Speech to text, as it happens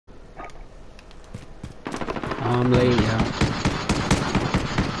I'm late, yeah.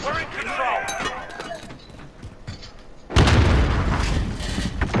 We're in control.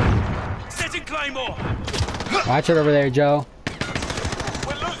 Setting Claymore. Watch it over there, Joe.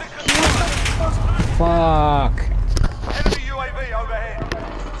 We're losing control. Fuck. Enemy UAV overhead.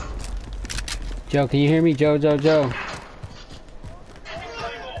 Joe, can you hear me? Joe. I don't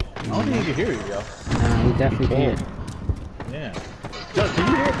think he can hear you, yo. Nah, he definitely can't. Yeah. Joe, can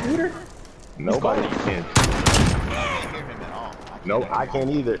you hear Peter? Nobody can. No, I can't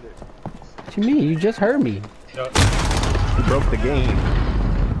either. What you mean? You just heard me. He broke the game.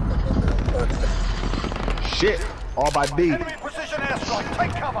 Shit, all by B. Enemy precision airstrike.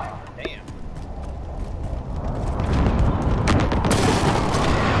 Take cover. Damn.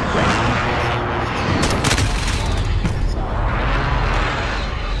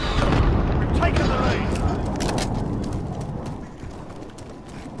 We've taken the lead.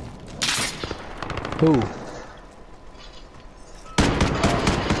 Who?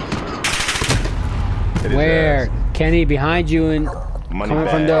 Where? Kenny, behind you and Money coming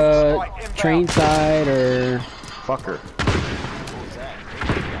from bag. the train side, or? Fucker.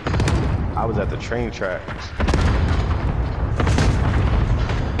 I was at the train tracks.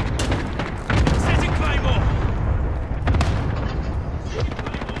 Setting Claymore.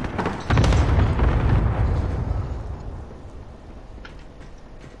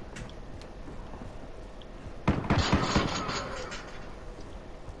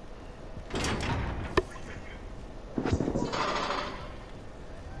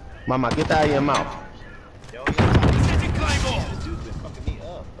 Mama, get that out of your mouth. Setting Claymore. Dude's been fucking me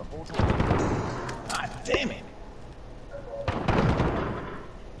up the whole time. God damn it.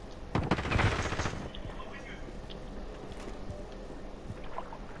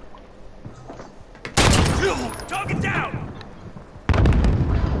 Target down.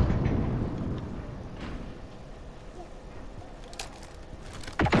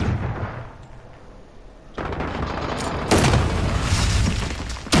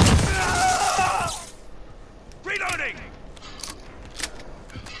 Reloading.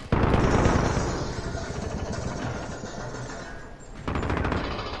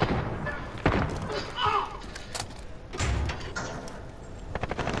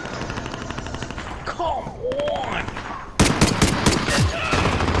 Come on.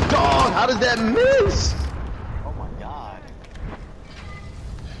 Dog, how does that miss? Oh my god.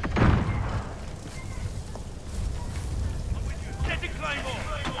 Setting Claymore.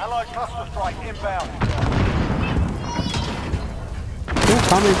 Allied cluster strike inbound. Who's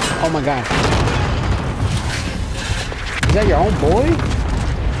coming? Oh my god. Is that your own boy?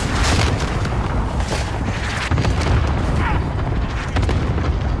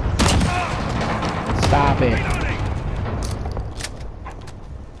 Stop it. Reloading.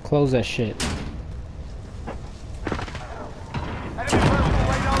 Close that shit. Enemy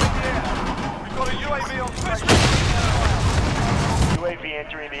personal radar in the air. We've got a UAV on station. UAV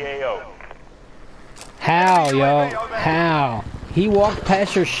entering the AO. How, yo? How? He walked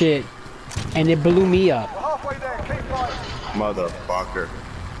past your shit and it blew me up. We're halfway there. Keep fighting. Motherfucker.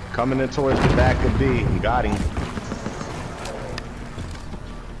 Coming in towards the back of B. You got him.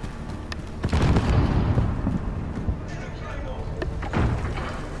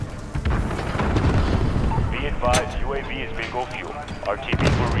 Be advised, UAV is bingo fuel. RTB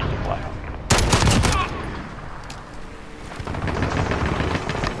for resupply.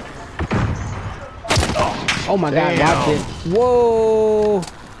 Oh my god, Damn. watch it. Whoa!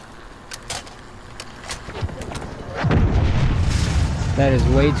 That is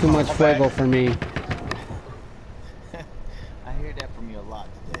way too much fuego for me. I hear that from you a lot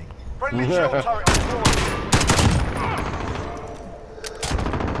today. Friendly shield turret destroyed.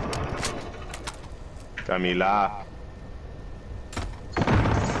 Camila.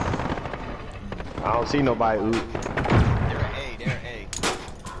 I don't see nobody. Ooh. They're A.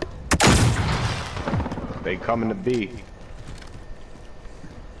 They coming to B.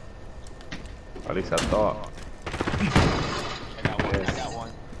 At least I thought. I got one.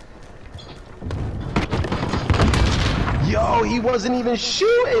 Yo, he wasn't even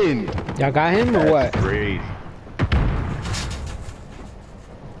shooting. Y'all got him or what? Crazy.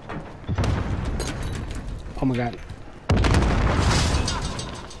 Oh my god.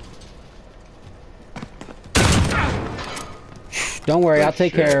 Don't worry, I'll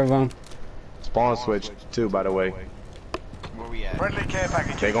take care of him. Spawn switch too, by the way. Where we at? Friendly care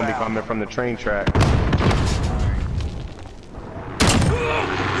package They're gonna be inbound. coming from the train track.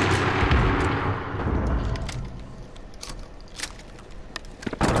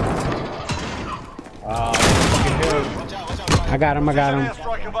 Watch out, I got him, I got him.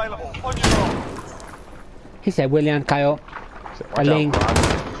 Airstrike available. On your own. He said, William, Kyle, Watch Aling. out,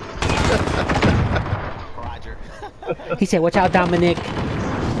 Roger. He said, watch out, Dominic.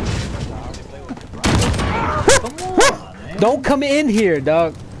 Don't come in here,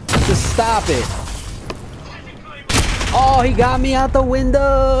 dog. Just stop it. Oh, he got me out the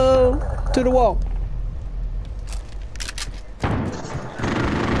window. To the wall.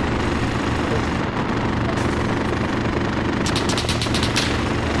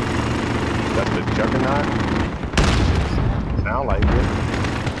 That's the juggernaut. Sound like it.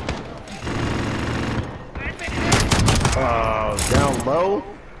 Down low.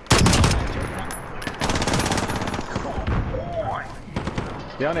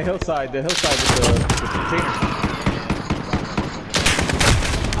 Yeah, on the hillside with the container.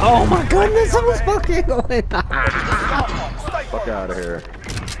 Oh my goodness, I was fucking going. Fuck out of here.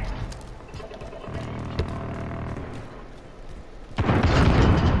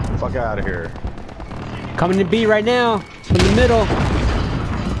 Fuck out of here. Coming to B right now. From the middle.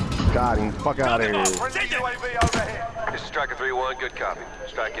 Got him. Fuck out of here. Friendly UAV overhead. This is Striker 3-1, good copy.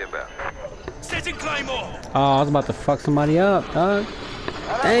 Strike inbound. Setting Claymore. Oh, I was about to fuck somebody up, dog.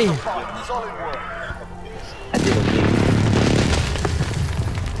 Dang. Solid work.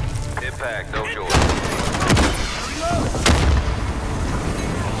 Impact, no joy.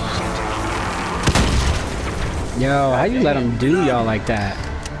 Yo, how you let him do y'all like that?